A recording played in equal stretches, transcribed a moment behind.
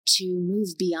to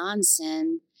move beyond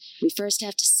sin, we first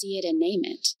have to see it and name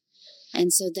it.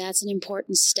 And so that's an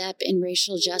important step in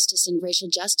racial justice and racial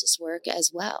justice work as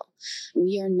well.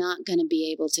 We are not going to be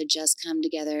able to just come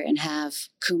together and have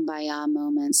kumbaya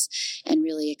moments and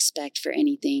really expect for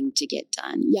anything to get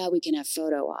done. Yeah, we can have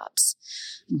photo ops,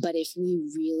 but if we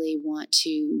really want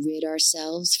to rid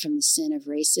ourselves from the sin of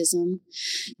racism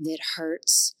that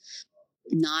hurts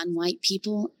non-white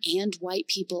people and white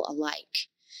people alike,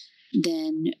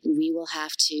 then we will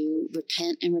have to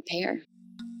repent and repair.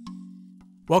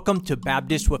 Welcome to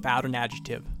Baptist Without an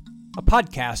Adjective, a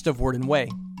podcast of Word and Way.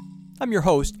 I'm your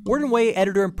host, Word and Way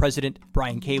editor and president,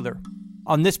 Brian Kaler.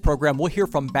 On this program, we'll hear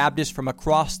from Baptists from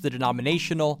across the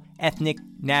denominational, ethnic,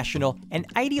 national, and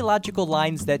ideological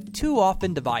lines that too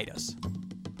often divide us.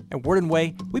 At Word and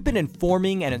Way, we've been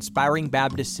informing and inspiring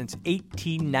Baptists since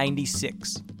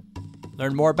 1896.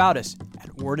 Learn more about us at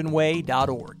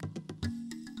wordandway.org.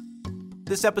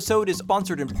 This episode is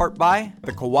sponsored in part by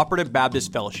the Cooperative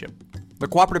Baptist Fellowship. The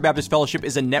Cooperative Baptist Fellowship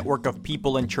is a network of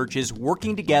people and churches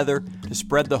working together to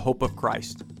spread the hope of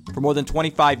Christ. For more than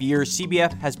 25 years,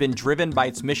 CBF has been driven by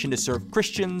its mission to serve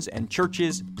Christians and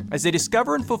churches as they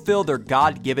discover and fulfill their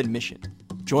God-given mission.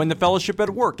 Join the fellowship at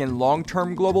work in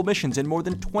long-term global missions in more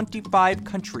than 25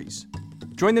 countries.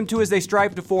 Join them too as they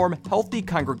strive to form healthy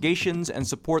congregations and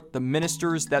support the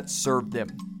ministers that serve them.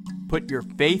 Put your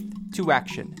faith to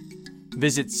action.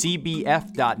 Visit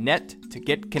cbf.net to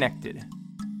get connected.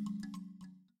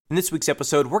 In this week's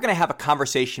episode, we're going to have a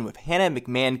conversation with Hannah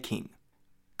McMahon King,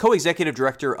 co-executive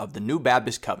director of the New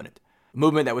Baptist Covenant, a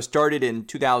movement that was started in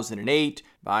 2008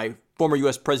 by former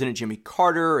U.S. President Jimmy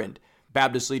Carter and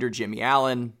Baptist leader Jimmy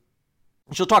Allen.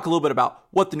 She'll talk a little bit about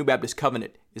what the New Baptist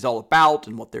Covenant is all about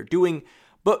and what they're doing,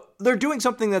 but they're doing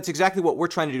something that's exactly what we're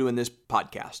trying to do in this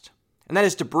podcast, and that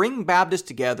is to bring Baptists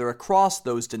together across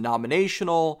those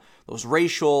denominational, those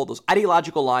racial, those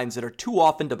ideological lines that are too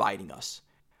often dividing us.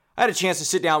 I had a chance to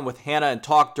sit down with Hannah and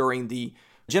talk during the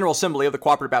General Assembly of the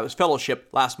Cooperative Baptist Fellowship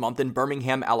last month in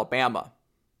Birmingham, Alabama.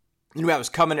 The New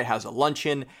Baptist Covenant has a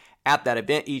luncheon at that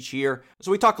event each year, so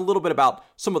we talk a little bit about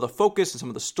some of the focus and some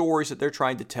of the stories that they're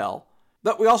trying to tell.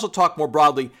 But we also talk more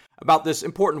broadly about this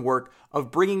important work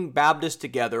of bringing Baptists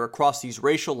together across these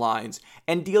racial lines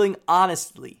and dealing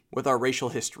honestly with our racial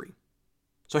history.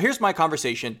 So here's my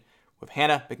conversation with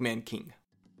Hannah McMahon King.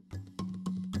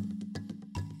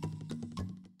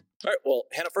 All right. Well,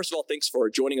 Hannah, first of all, thanks for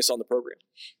joining us on the program.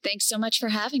 Thanks so much for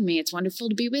having me. It's wonderful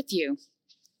to be with you.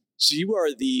 So you are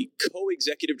the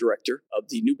co-executive director of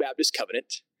the New Baptist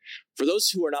Covenant. For those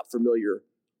who are not familiar,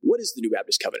 what is the New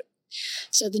Baptist Covenant?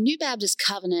 So the New Baptist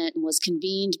Covenant was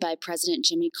convened by President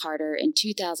Jimmy Carter in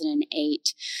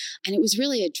 2008, and it was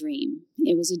really a dream.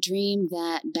 It was a dream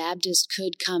that Baptists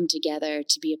could come together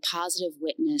to be a positive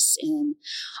witness in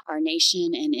our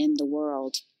nation and in the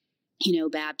world. You know,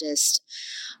 Baptists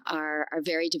are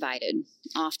very divided,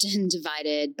 often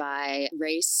divided by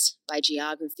race, by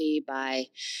geography, by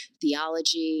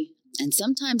theology, and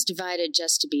sometimes divided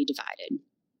just to be divided.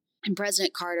 And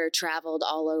President Carter traveled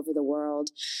all over the world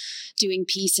doing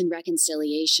peace and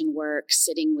reconciliation work,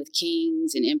 sitting with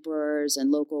kings and emperors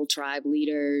and local tribe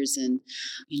leaders and,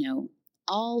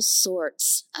 all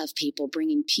sorts of people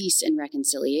bringing peace and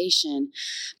reconciliation,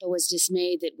 but was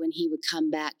dismayed that when he would come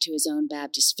back to his own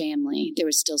Baptist family, there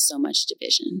was still so much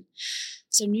division.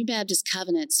 So New Baptist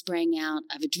Covenant sprang out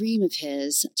of a dream of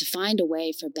his to find a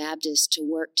way for Baptists to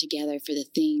work together for the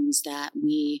things that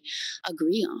we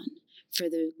agree on, for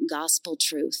the gospel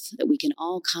truth, that we can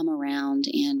all come around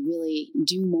and really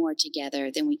do more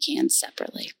together than we can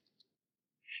separately.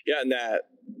 Yeah, and that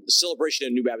celebration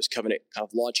of New Baptist Covenant kind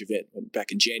of launch event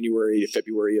back in January to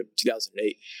February of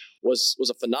 2008 was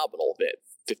a phenomenal event.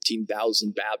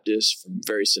 15,000 Baptists from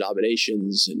various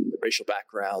denominations and racial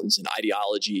backgrounds and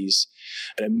ideologies.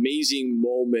 An amazing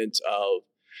moment of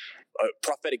a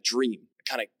prophetic dream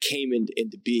kind of came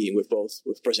into being with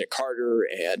President Carter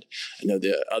and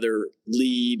the other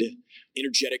lead,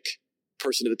 energetic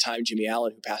person at the time, Jimmy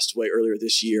Allen, who passed away earlier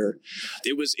this year.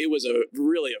 It was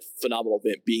really a phenomenal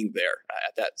event being there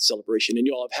at that celebration. And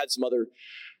you all have had some other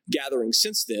gatherings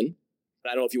since then.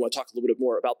 I don't know if you want to talk a little bit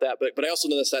more about that, but I also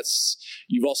know that's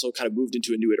you've also kind of moved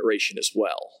into a new iteration as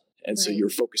well. And so you're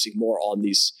focusing more on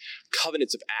these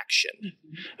covenants of action.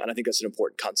 Mm-hmm. And I think that's an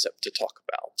important concept to talk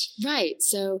about. Right.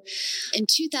 So in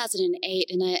 2008,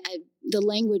 and the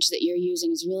language that you're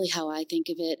using is really how I think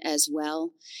of it as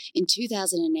well. In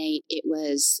 2008, it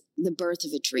was the birth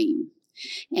of a dream.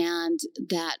 And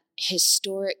that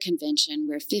historic convention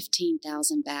where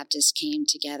 15,000 Baptists came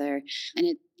together.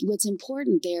 And what's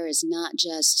important there is not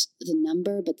just the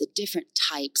number, but the different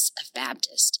types of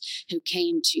Baptists who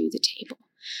came to the table.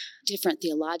 different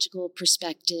theological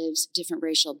perspectives, different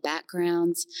racial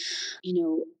backgrounds.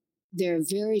 There are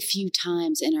very few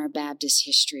times in our Baptist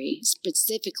history,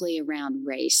 specifically around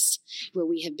race, where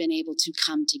we have been able to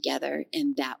come together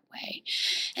in that way.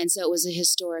 And so it was a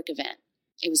historic event.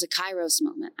 It was a Kairos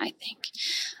moment, I think.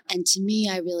 And to me,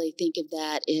 I really think of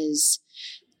that as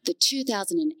the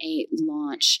 2008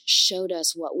 launch showed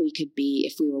us what we could be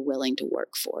if we were willing to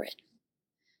work for it.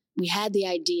 We had the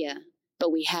idea,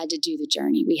 but we had to do the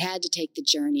journey. We had to take the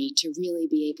journey to really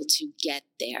be able to get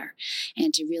there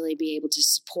and to really be able to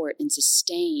support and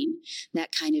sustain that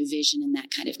kind of vision and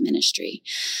that kind of ministry.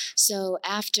 So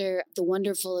after the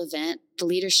wonderful event, the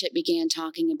leadership began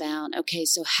talking about, okay,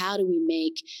 so how do we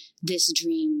make this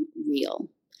dream real?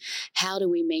 How do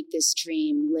we make this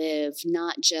dream live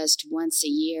not just once a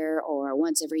year or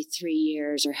once every 3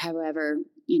 years or however,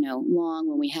 long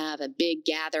when we have a big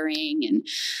gathering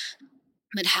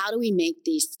but how do we make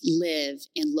these live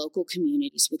in local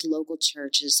communities with local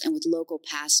churches and with local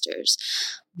pastors?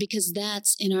 Because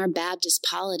that's in our Baptist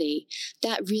polity,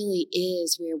 that really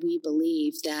is where we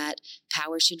believe that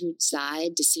power should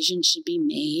reside, decisions should be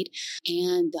made,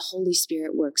 and the Holy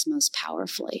Spirit works most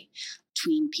powerfully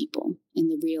between people in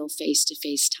the real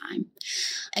face-to-face time.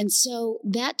 And so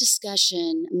that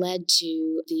discussion led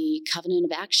to the Covenant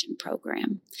of Action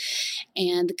program.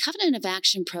 And the Covenant of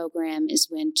Action program is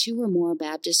when 2 or more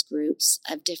Baptist groups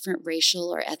of different racial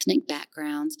or ethnic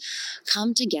backgrounds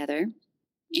come together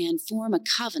and form a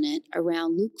covenant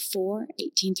around Luke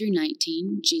 4:18 through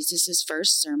 19, Jesus'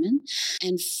 first sermon.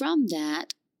 And from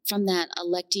that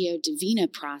Electio Divina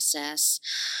process,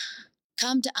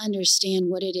 come to understand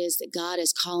what it is that God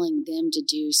is calling them to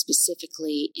do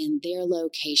specifically in their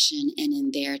location and in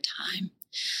their time.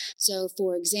 So,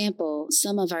 for example,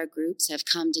 some of our groups have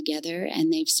come together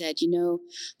and they've said,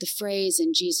 the phrase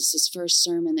in Jesus' first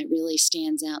sermon that really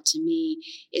stands out to me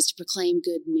is to proclaim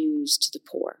good news to the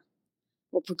poor.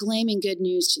 Well, proclaiming good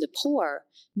news to the poor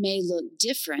may look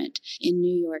different in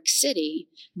New York City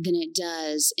than it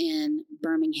does in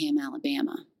Birmingham,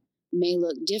 Alabama. May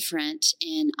look different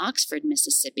in Oxford,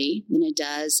 Mississippi than it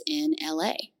does in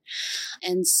LA.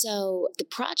 And so the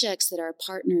projects that our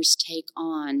partners take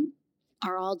on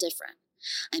are all different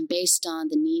and based on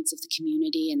the needs of the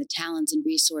community and the talents and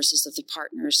resources of the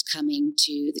partners coming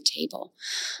to the table.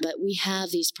 But we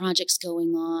have these projects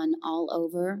going on all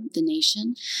over the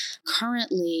nation.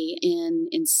 Currently,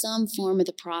 in some form of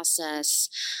the process,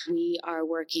 we are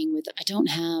working with, I don't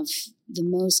have the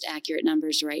most accurate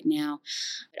numbers right now,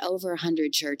 but over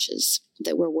 100 churches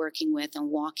that we're working with and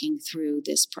walking through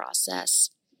this process.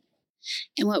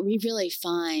 And what we really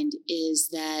find is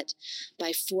that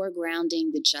by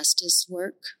foregrounding the justice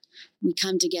work, we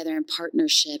come together in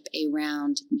partnership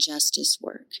around justice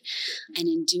work. And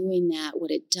in doing that, what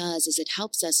it does is it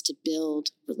helps us to build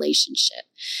relationship.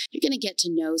 You're going to get to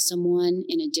know someone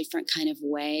in a different kind of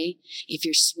way if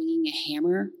you're swinging a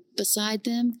hammer beside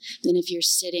them than if you're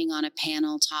sitting on a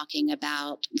panel talking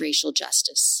about racial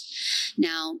justice.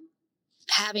 Now,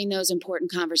 having those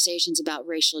important conversations about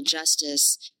racial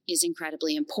justice is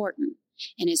incredibly important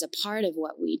and is a part of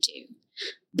what we do.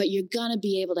 But you're going to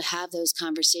be able to have those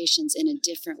conversations in a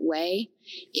different way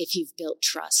if you've built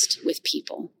trust with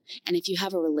people. And if you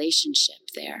have a relationship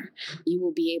there, you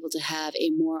will be able to have a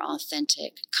more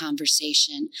authentic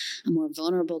conversation, a more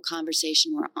vulnerable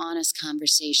conversation, more honest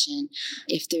conversation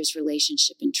if there's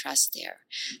relationship and trust there.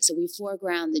 So we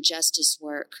foreground the justice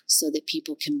work so that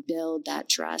people can build that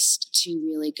trust to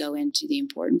really go into the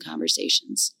important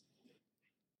conversations.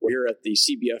 We're here at the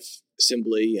CBF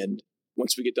Assembly, and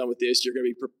once we get done with this, you're going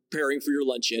to be preparing for your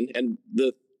luncheon. And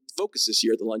the focus this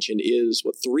year at the luncheon is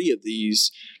 3 of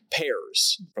these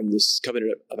pairs from this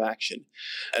Covenant of Action.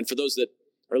 And for those that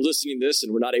are listening to this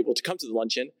and were not able to come to the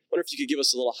luncheon, I wonder if you could give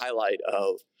us a little highlight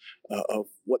of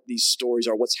what these stories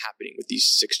are, what's happening with these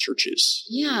 6 churches.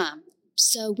 Yeah.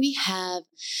 So we have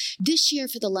this year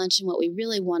for the luncheon, what we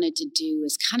really wanted to do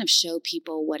is kind of show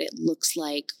people what it looks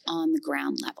like on the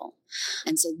ground level.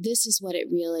 And so this is what it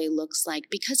really looks like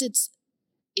because it's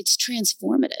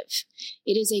transformative.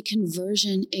 It is a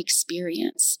conversion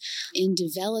experience in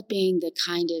developing the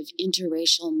kind of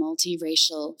interracial,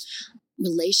 multiracial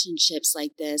relationships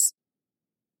like this.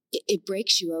 It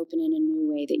breaks you open in a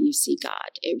new way that you see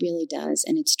God. It really does.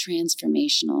 And it's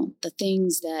transformational. The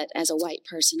things that as a white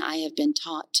person I have been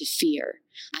taught to fear,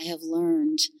 I have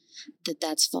learned that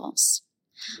that's false.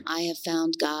 I have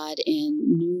found God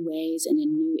in new ways and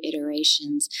in new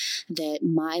iterations that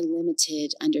my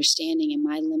limited understanding and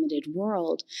my limited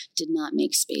world did not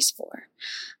make space for.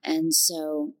 And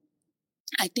so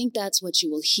I think that's what you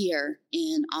will hear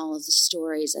in all of the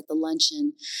stories at the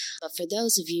luncheon. But for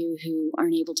those of you who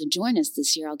aren't able to join us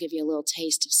this year, I'll give you a little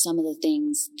taste of some of the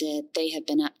things that they have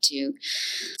been up to.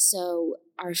 So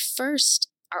our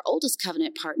oldest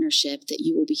covenant partnership that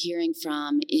you will be hearing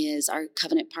from is our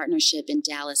covenant partnership in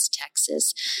Dallas,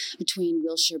 Texas, between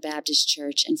Wilshire Baptist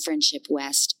Church and Friendship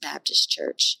West Baptist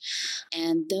Church.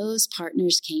 And those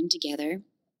partners came together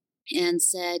and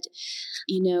said,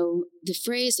 the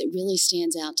phrase that really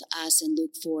stands out to us in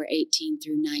Luke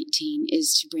 4:18-19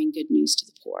 is to bring good news to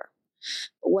the poor.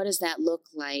 But what does that look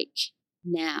like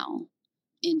now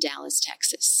in Dallas,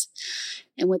 Texas?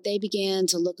 And what they began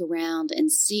to look around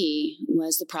and see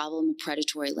was the problem of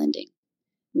predatory lending.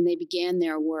 When they began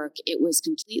their work, it was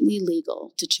completely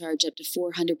legal to charge up to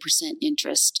 400%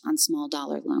 interest on small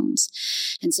dollar loans.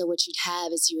 And so what you'd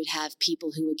have is you would have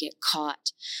people who would get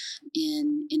caught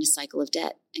in a cycle of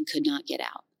debt and could not get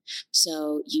out.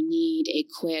 So you need a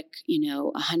quick,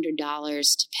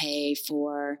 $100 to pay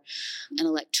for an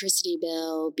electricity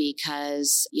bill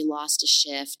because you lost a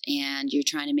shift and you're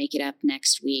trying to make it up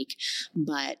next week,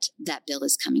 but that bill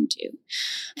is coming due.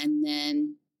 And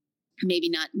then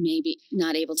maybe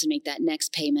not able to make that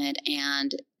next payment,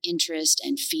 and interest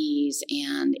and fees,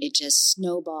 and it just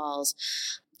snowballs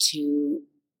to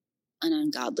an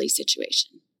ungodly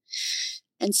situation.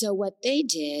 And so what they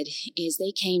did is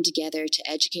they came together to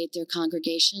educate their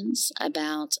congregations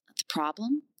about the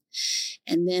problem,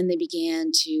 and then they began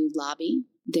to lobby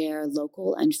their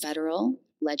local and federal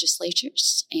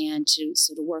legislatures and to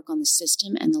sort of work on the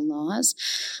system and the laws.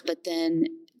 But then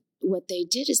what they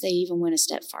did is they even went a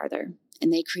step farther,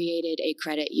 and they created a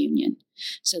credit union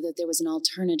so that there was an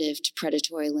alternative to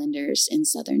predatory lenders in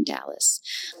southern Dallas.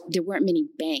 There weren't many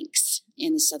banks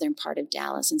in the southern part of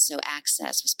Dallas, and so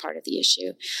access was part of the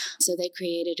issue. So they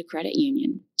created a credit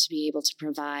union to be able to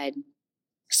provide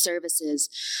services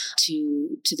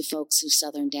to the folks of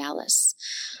southern Dallas.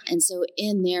 And so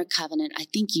in their covenant, I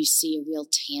think you see a real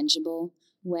tangible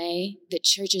way that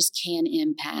churches can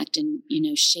impact and,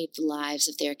 shape the lives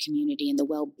of their community and the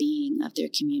well-being of their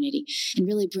community and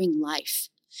really bring life.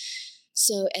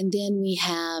 So, and then we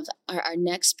have our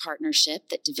next partnership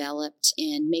that developed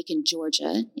in Macon,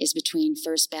 Georgia, is between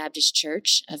First Baptist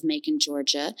Church of Macon,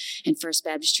 Georgia, and First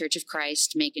Baptist Church of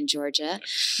Christ, Macon, Georgia.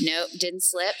 Nope, didn't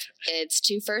slip. It's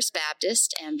two First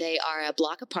Baptist, and they are a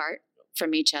block apart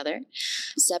from each other,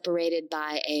 separated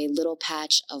by a little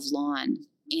patch of lawn.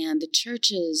 And the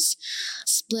churches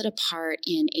split apart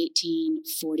in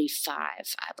 1845,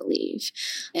 I believe,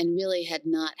 and really had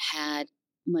not had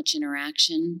much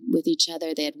interaction with each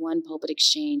other. They had one pulpit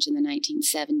exchange in the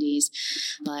 1970s,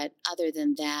 but other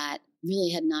than that, really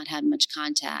had not had much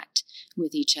contact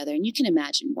with each other. And you can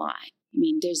imagine why. I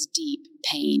mean, there's deep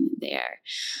pain there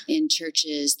in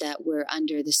churches that were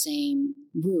under the same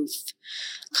roof,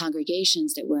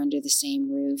 congregations that were under the same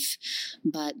roof,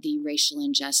 but the racial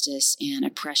injustice and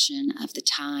oppression of the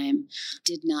time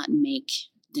did not make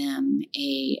them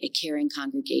a caring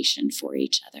congregation for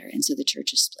each other. And so the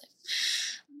churches split.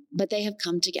 But they have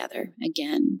come together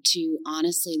again to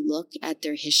honestly look at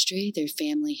their history, their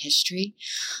family history,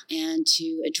 and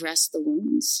to address the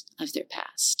wounds of their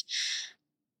past.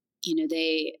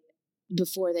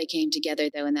 Before they came together,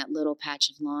 though, in that little patch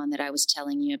of lawn that I was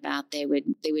telling you about, they would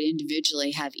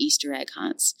individually have Easter egg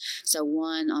hunts. So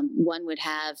one would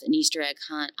have an Easter egg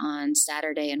hunt on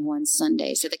Saturday and one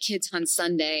Sunday. So the kids on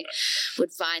Sunday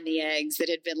would find the eggs that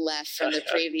had been left from the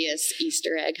previous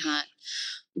Easter egg hunt.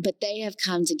 But they have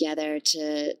come together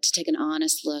to take an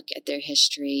honest look at their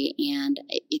history, and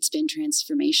it's been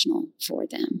transformational for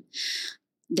them.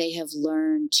 They have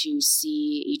learned to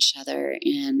see each other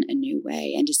in a new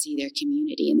way and to see their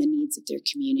community and the needs of their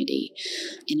community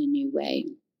in a new way.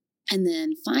 And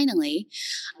then finally,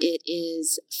 it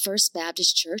is First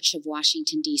Baptist Church of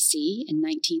Washington, D.C. and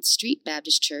 19th Street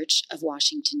Baptist Church of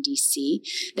Washington, D.C.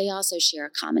 They also share a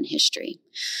common history.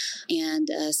 And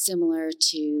similar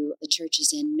to the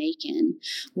churches in Macon,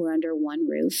 were under one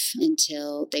roof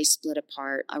until they split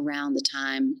apart around the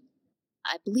time,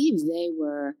 I believe they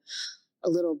were a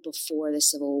little before the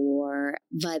Civil War,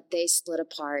 but they split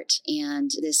apart, and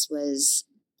this was,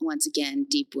 once again,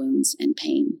 deep wounds and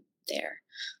pain there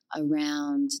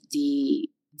around the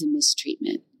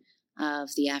mistreatment of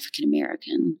the African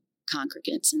American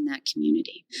congregants in that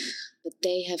community. But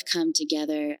they have come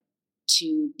together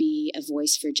to be a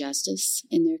voice for justice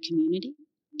in their community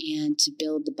and to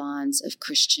build the bonds of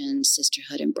Christian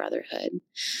sisterhood and brotherhood.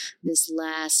 This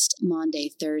last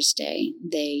Maundy Thursday,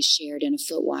 they shared in a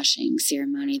foot washing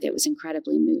ceremony that was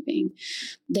incredibly moving.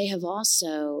 They have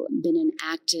also been an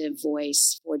active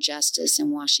voice for justice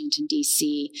in Washington,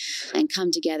 D.C., and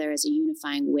come together as a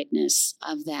unifying witness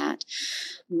of that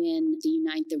when the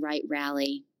Unite the Right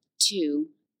rally 2,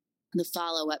 the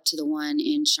follow-up to the one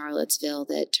in Charlottesville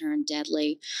that turned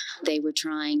deadly, they were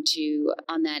trying to,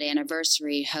 on that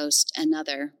anniversary, host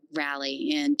another rally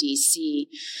in D.C.,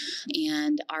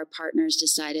 and our partners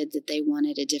decided that they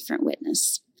wanted a different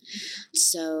witness.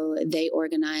 So they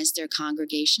organized their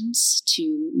congregations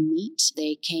to meet.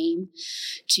 They came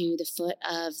to the foot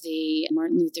of the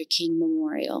Martin Luther King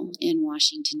Memorial in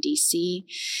Washington, D.C.,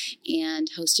 and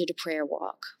hosted a prayer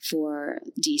walk for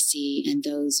D.C. and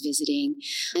those visiting,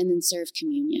 and then served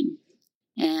communion.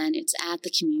 And it's at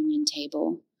the communion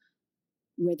table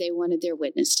where they wanted their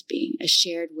witness to be, a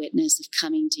shared witness of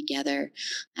coming together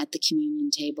at the communion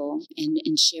table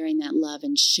and sharing that love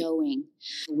and showing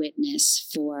witness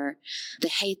for the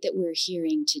hate that we're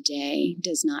hearing today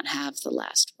does not have the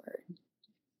last word.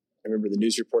 I remember the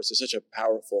news reports. There's such a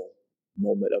powerful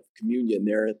moment of communion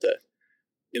there at the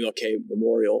MLK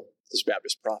Memorial, this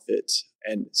Baptist prophet,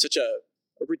 and such a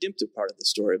redemptive part of the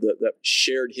story of that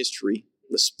shared history,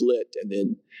 the split, and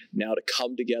then now to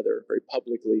come together very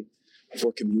publicly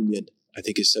for communion, I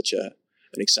think is such an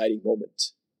exciting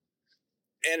moment.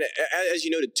 And as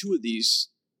you noted, two of these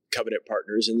covenant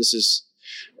partners, and this is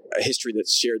a history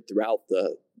that's shared throughout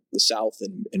the South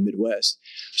and Midwest,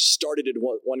 started in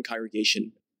one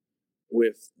congregation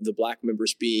with the Black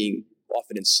members being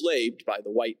often enslaved by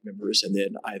the white members, and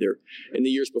then either in the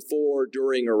years before,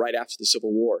 during, or right after the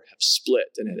Civil War have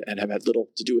split and have had little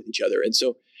to do with each other. And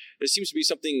so it seems to be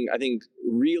something, I think,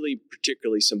 really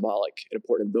particularly symbolic and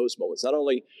important in those moments. Not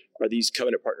only are these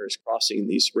covenant partners crossing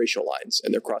these racial lines,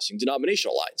 and they're crossing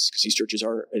denominational lines, because these churches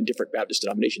are in different Baptist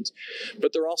denominations,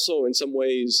 but they're also in some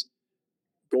ways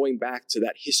going back to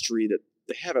that history that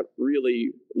they haven't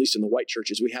really, at least in the white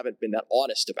churches, we haven't been that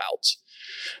honest about,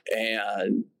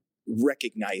 and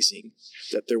recognizing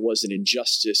that there was an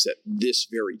injustice that this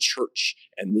very church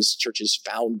and this church's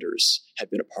founders had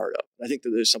been a part of. I think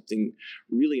that there's something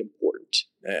really important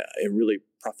and really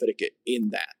prophetic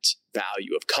in that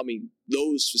value of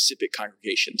those specific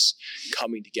congregations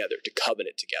coming together to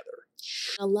covenant together.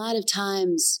 A lot of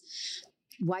times,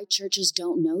 white churches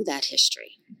don't know that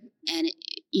history. And,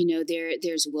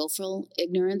 there's willful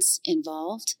ignorance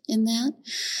involved in that.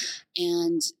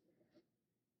 And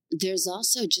there's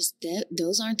also just that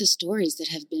those aren't the stories that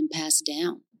have been passed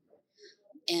down.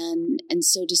 And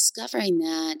so discovering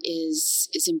that is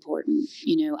important.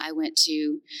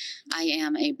 I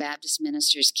am a Baptist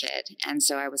minister's kid. And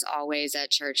so I was always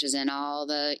at churches and all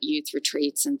the youth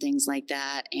retreats and things like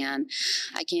that. And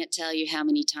I can't tell you how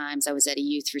many times I was at a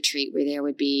youth retreat where there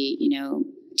would be,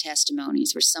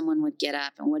 testimonies where someone would get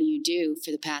up and what do you do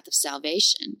for the path of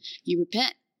salvation? You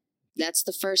repent. That's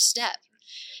the first step.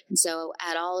 And so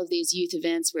at all of these youth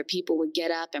events where people would get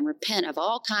up and repent of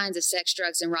all kinds of sex,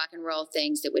 drugs, and rock and roll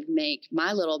things that would make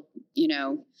my little,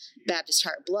 Baptist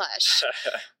heart blush.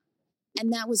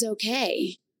 And that was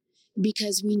okay,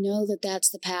 because we know that that's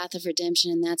the path of redemption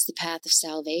and that's the path of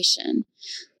salvation.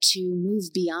 To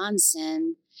move beyond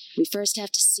sin, we first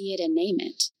have to see it and name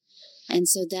it. And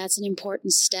so that's an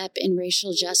important step in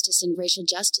racial justice and racial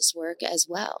justice work as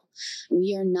well.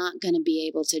 We are not going to be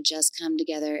able to just come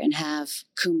together and have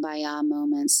kumbaya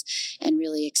moments and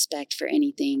really expect for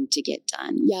anything to get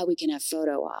done. Yeah, we can have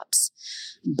photo ops,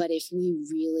 but if we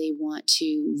really want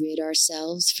to rid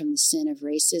ourselves from the sin of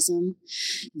racism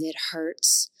that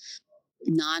hurts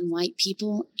non-white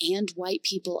people and white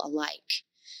people alike,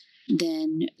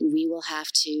 then we will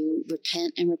have to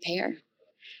repent and repair.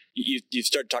 You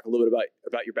started to talk a little bit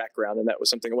about your background, and that was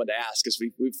something I wanted to ask, because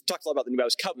we've talked a lot about the New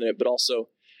Baptist Covenant, but also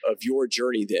of your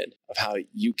journey then, of how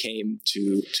you came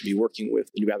to be working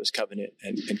with the New Baptist Covenant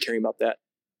and caring about that.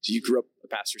 So you grew up a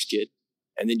pastor's kid,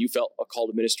 and then you felt a call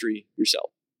to ministry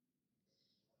yourself.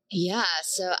 Yeah,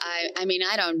 so I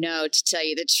don't know, to tell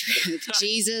you the truth.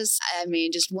 Jesus,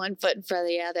 just one foot in front of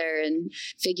the other and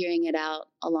figuring it out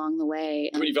along the way.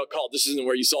 When you felt called, this isn't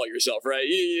where you saw yourself, right?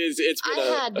 I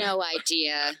had no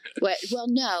idea.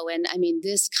 No, and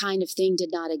this kind of thing did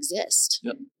not exist.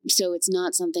 Yep. So it's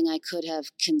not something I could have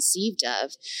conceived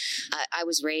of. I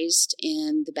was raised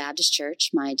in the Baptist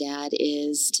church. My dad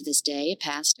is, to this day, a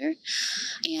pastor.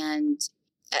 And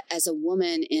as a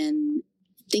woman in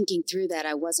thinking through that,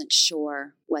 I wasn't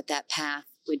sure what that path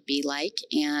would be like,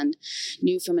 and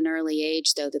knew from an early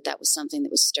age, though, that was something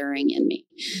that was stirring in me.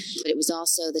 But it was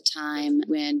also the time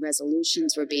when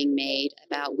resolutions were being made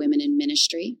about women in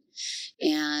ministry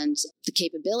and the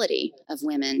capability of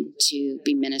women to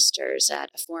be ministers at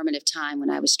a formative time when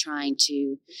I was trying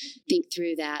to think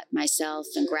through that myself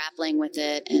and grappling with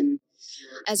it. And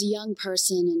as a young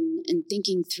person and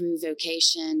thinking through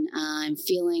vocation and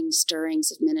feeling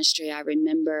stirrings of ministry, I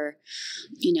remember,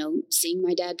 seeing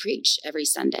my dad preach every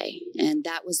Sunday. And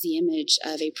that was the image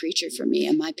of a preacher for me.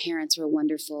 And my parents were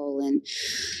wonderful and,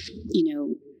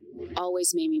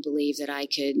 always made me believe that I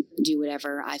could do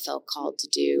whatever I felt called to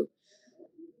do.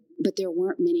 But there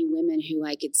weren't many women who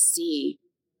I could see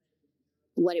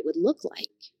what it would look like.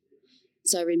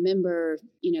 So I remember,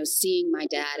 seeing my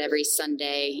dad every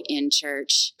Sunday in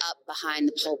church up behind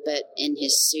the pulpit in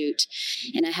his suit.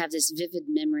 And I have this vivid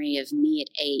memory of me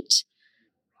at 8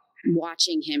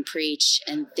 watching him preach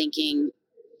and thinking,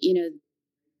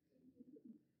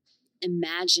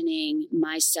 imagining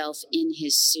myself in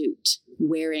his suit,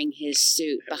 wearing his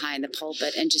suit behind the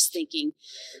pulpit and just thinking,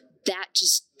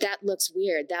 that looks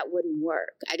weird. That wouldn't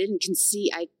work. I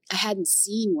hadn't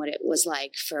seen what it was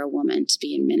like for a woman to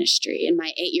be in ministry. And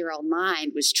my 8-year-old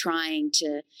mind was trying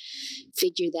to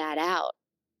figure that out.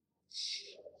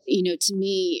 To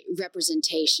me,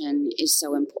 representation is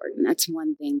so important. That's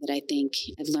one thing that I think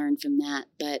I've learned from that,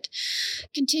 but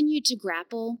continued to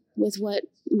grapple with what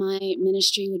my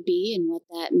ministry would be and what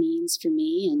that means for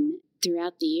me. And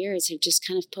throughout the years, have just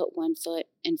kind of put one foot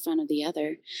in front of the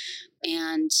other.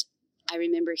 And I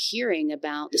remember hearing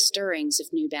about the stirrings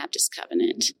of New Baptist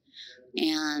Covenant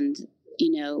and,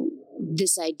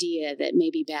 this idea that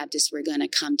maybe Baptists were going to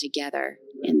come together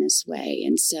in this way.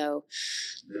 And so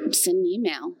sent an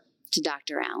email to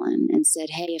Dr. Allen and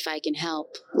said, hey, if I can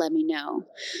help, let me know.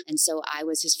 And so I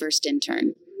was his first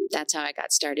intern. That's how I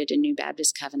got started in New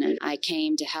Baptist Covenant. I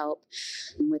came to help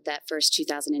with that first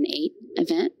 2008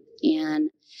 event and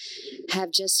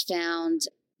have just found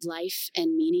life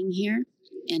and meaning here,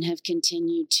 and have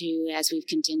continued to, as we've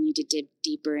continued to dig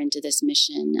deeper into this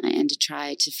mission and to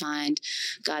try to find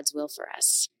God's will for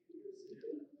us.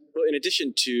 Well, in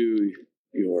addition to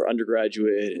your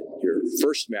undergraduate, your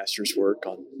first master's work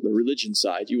on the religion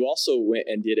side, you also went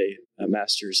and did a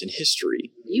master's in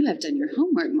history. You have done your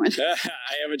homework more than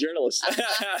I am a journalist. And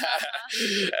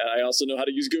I also know how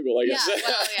to use Google, I guess. Yeah,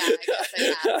 I guess I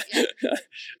have. Yeah.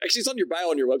 Actually, it's on your bio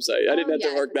on your website. I didn't have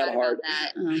to work that hard.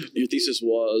 Your thesis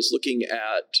was looking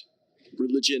at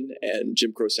religion and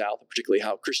Jim Crow South, particularly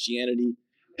how Christianity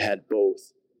had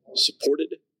both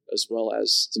supported as well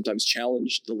as sometimes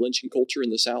challenged the lynching culture in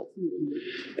the South.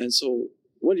 Mm-hmm. And so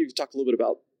why don't you talk a little bit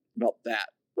about that?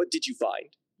 What did you find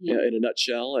in a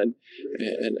nutshell and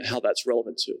how that's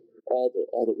relevant to all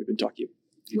that we've been talking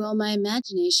about? Well, my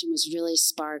imagination was really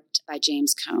sparked by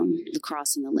James Cone, The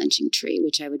Cross and the Lynching Tree,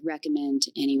 which I would recommend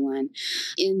to anyone.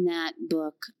 In that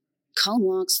book, Cone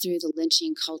walks through the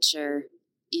lynching culture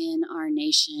in our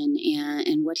nation,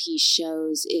 and what he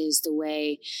shows is the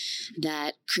way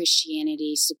that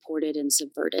Christianity supported and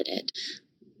subverted it.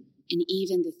 And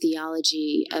even the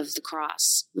theology of the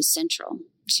cross was central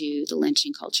to the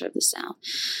lynching culture of the South.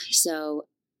 So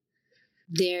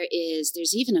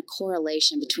there's even a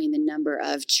correlation between the number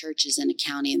of churches in a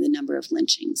county and the number of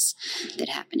lynchings that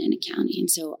happen in a county. And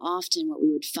so often what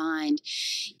we would find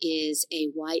is a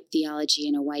white theology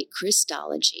and a white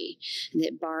Christology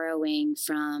that, borrowing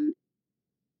from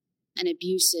an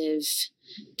abusive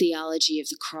theology of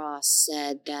the cross,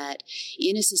 said that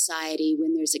in a society,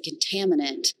 when there's a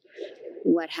contaminant,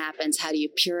 what happens? How do you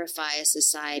purify a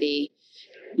society?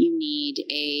 You need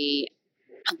a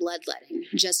bloodletting.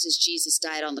 Just as Jesus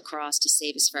died on the cross to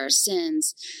save us for our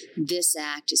sins, this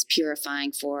act is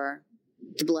purifying for,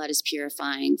 the blood is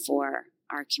purifying for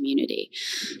our community.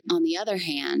 On the other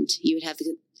hand, you would have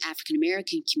the African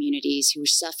American communities who were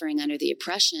suffering under the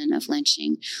oppression of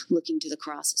lynching, looking to the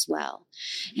cross as well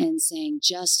and saying,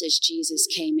 just as Jesus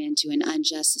came into an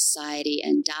unjust society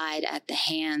and died at the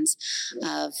hands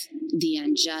of the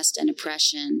unjust and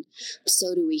oppression,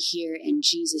 so do we here, and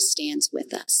Jesus stands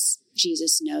with us.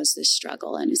 Jesus knows this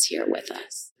struggle and is here with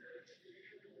us.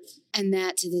 And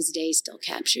that to this day still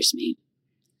captures me.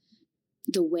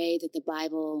 The way that the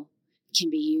Bible can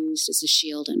be used as a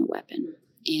shield and a weapon,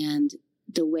 and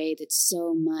the way that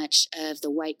so much of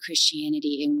the white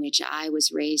Christianity in which I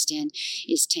was raised in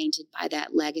is tainted by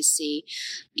that legacy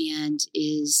and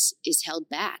is held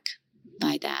back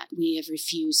by that. We have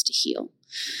refused to heal.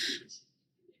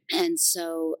 And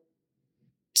so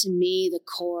to me, the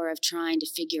core of trying to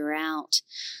figure out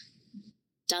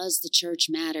Does the church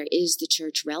matter? Is the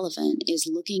church relevant? Is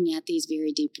looking at these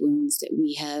very deep wounds that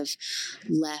we have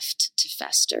left to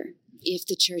fester. If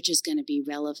the church is going to be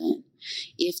relevant,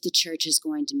 if the church is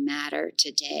going to matter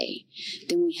today,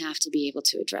 then we have to be able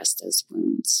to address those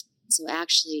wounds. So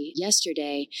actually,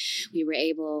 yesterday, we were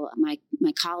able, my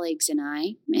colleagues and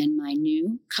I, and my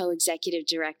new co-executive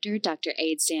director, Dr.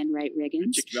 Aid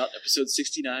Sandwright-Riggins. Check you out, episode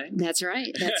 69. That's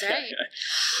right.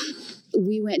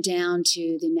 We went down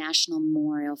to the National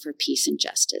Memorial for Peace and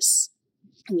Justice,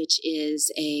 which is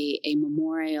a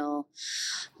memorial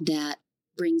that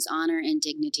brings honor and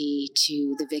dignity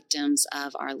to the victims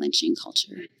of our lynching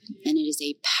culture. And it is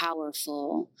a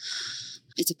powerful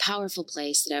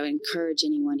place that I would encourage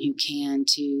anyone who can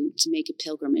to make a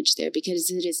pilgrimage there,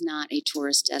 because it is not a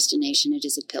tourist destination, it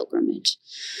is a pilgrimage.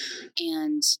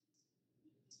 And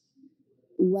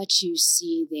what you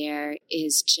see there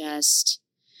is just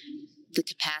the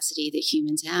capacity that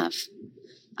humans have.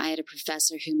 I had a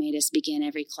professor who made us begin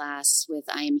every class with,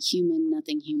 "I am human,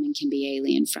 nothing human can be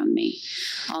alien from me."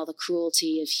 All the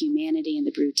cruelty of humanity and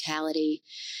the brutality,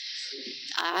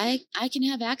 I can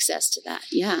have access to that.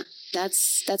 Yeah,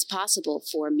 that's possible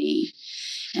for me.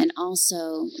 And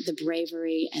also the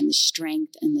bravery and the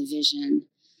strength and the vision,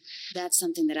 that's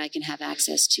something that I can have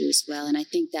access to as well. And I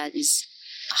think that is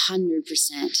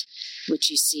 100% what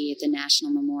you see at the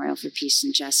National Memorial for Peace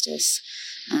and Justice.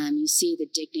 You see the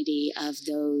dignity of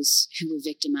those who were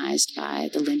victimized by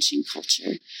the lynching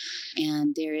culture.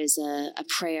 And there is a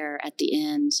prayer at the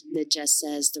end that just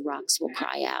says, "The rocks will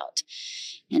cry out."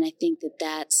 And I think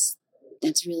that's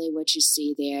really what you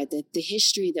see there, that the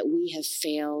history that we have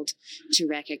failed to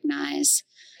recognize,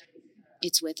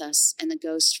 it's with us, and the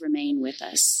ghosts remain with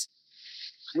us.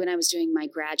 When I was doing my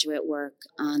graduate work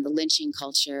on the lynching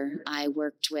culture, I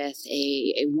worked with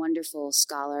a wonderful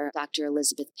scholar, Dr.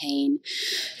 Elizabeth Payne,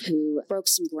 who broke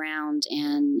some ground,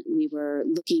 and we were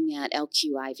looking at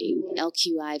L.Q. Ivy.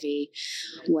 L.Q. Ivy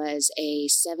was a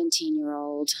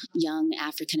 17-year-old young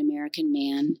African-American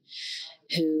man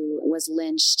who was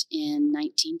lynched in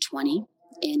 1920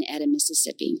 in Etta,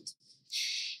 Mississippi.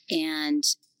 And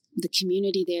the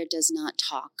community there does not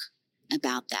talk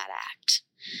about that act.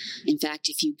 In fact,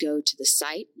 if you go to the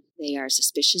site, they are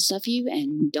suspicious of you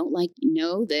and don't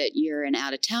know that you're an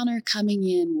out-of-towner coming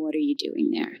in. What are you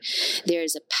doing there?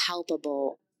 There's a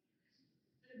palpable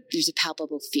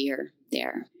fear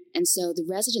there. And so the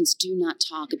residents do not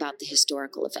talk about the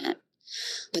historical event,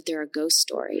 but there are ghost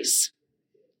stories.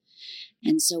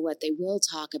 And so what they will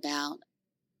talk about,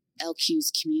 LQ's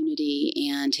community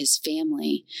and his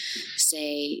family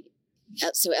say,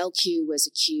 so LQ was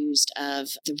accused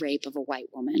of the rape of a white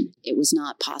woman. It was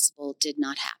not possible, did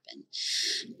not happen.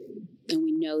 And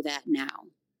we know that now.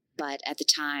 But at the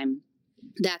time,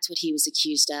 that's what he was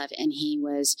accused of, and he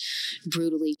was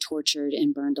brutally tortured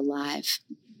and burned alive.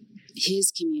 His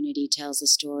community tells a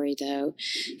story, though,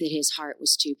 that his heart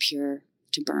was too pure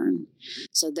to burn.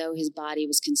 So though his body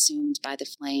was consumed by the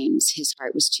flames, his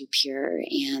heart was too pure,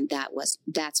 and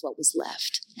that's what was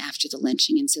left after the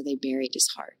lynching, and so they buried his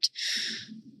heart.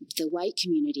 The white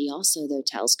community also, though,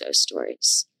 tells ghost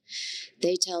stories.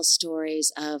 They tell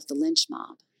stories of the lynch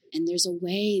mob, and there's a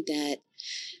way that,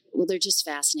 well, they're just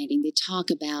fascinating. They talk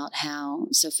about how,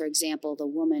 so for example, the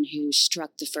woman who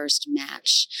struck the first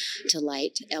match to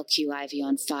light LQ Ivy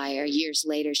on fire, years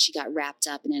later, she got wrapped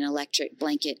up in an electric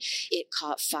blanket. It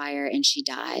caught fire and she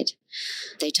died.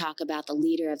 They talk about the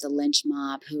leader of the lynch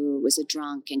mob who was a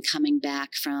drunk and coming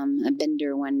back from a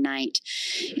bender one night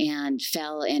and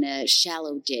fell in a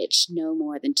shallow ditch, no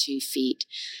more than 2 feet,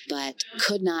 but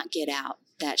could not get out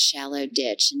that shallow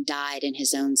ditch and died in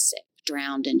his own sick.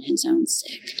 Drowned in his own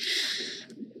sick.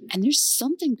 And there's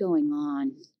something going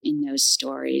on in those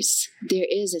stories. There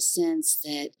is a sense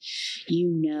that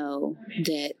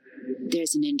that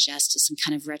there's an injustice. I'm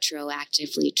kind of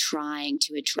retroactively trying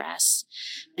to address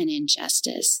an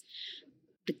injustice.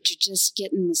 But you're just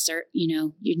getting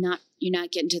you're not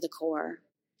getting to the core.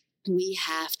 We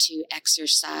have to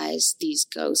exorcise these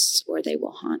ghosts or they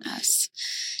will haunt us.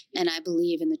 And I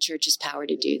believe in the church's power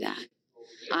to do that.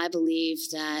 I believe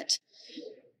that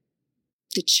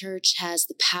the church has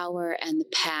the power and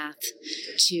the path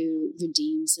to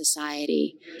redeem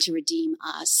society, to redeem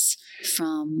us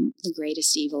from the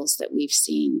greatest evils that we've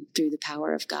seen through the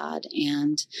power of God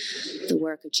and the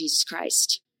work of Jesus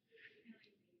Christ.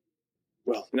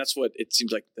 Well, and that's what it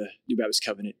seems like the New Baptist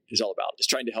Covenant is all about, is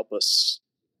trying to help us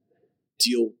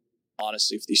deal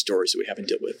honestly with these stories that we haven't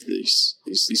dealt with,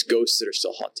 these ghosts that are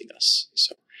still haunting us.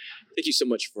 So thank you so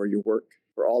much for your work,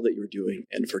 for all that you're doing,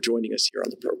 and for joining us here on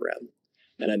the program.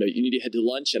 And I know you need to head to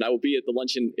lunch, and I will be at the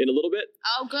luncheon in a little bit.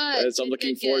 Oh, good. So I'm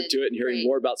looking forward to it and hearing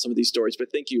more about some of these stories.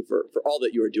 But thank you for all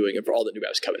that you are doing and for all that New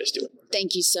Baptist Covenant is doing.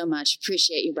 Thank you so much.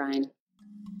 Appreciate you, Brian.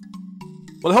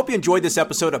 Well, I hope you enjoyed this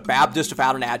episode of Baptist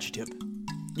Without an Adjective.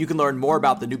 You can learn more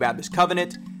about the New Baptist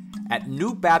Covenant at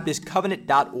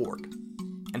newbaptistcovenant.org.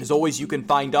 And as always, you can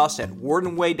find us at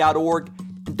wordandway.org.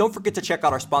 And don't forget to check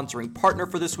out our sponsoring partner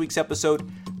for this week's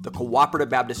episode, the Cooperative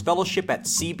Baptist Fellowship at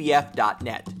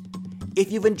cbf.net.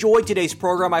 If you've enjoyed today's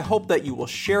program, I hope that you will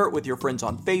share it with your friends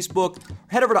on Facebook, or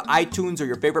head over to iTunes or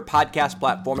your favorite podcast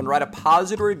platform and write a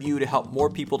positive review to help more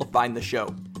people to find the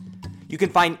show. You can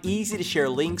find easy-to-share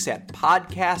links at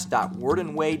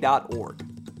podcast.wordandway.org.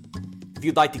 If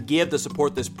you'd like to give to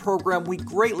support this program, we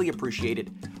greatly appreciate it.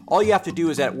 All you have to do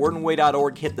is at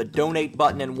wordandway.org, hit the donate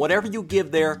button, and whatever you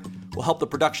give there will help the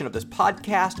production of this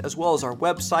podcast, as well as our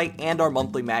website and our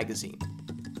monthly magazine.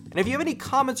 And if you have any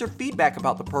comments or feedback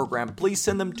about the program, please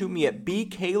send them to me at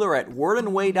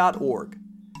bkaler@wordandway.org.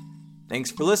 Thanks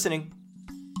for listening.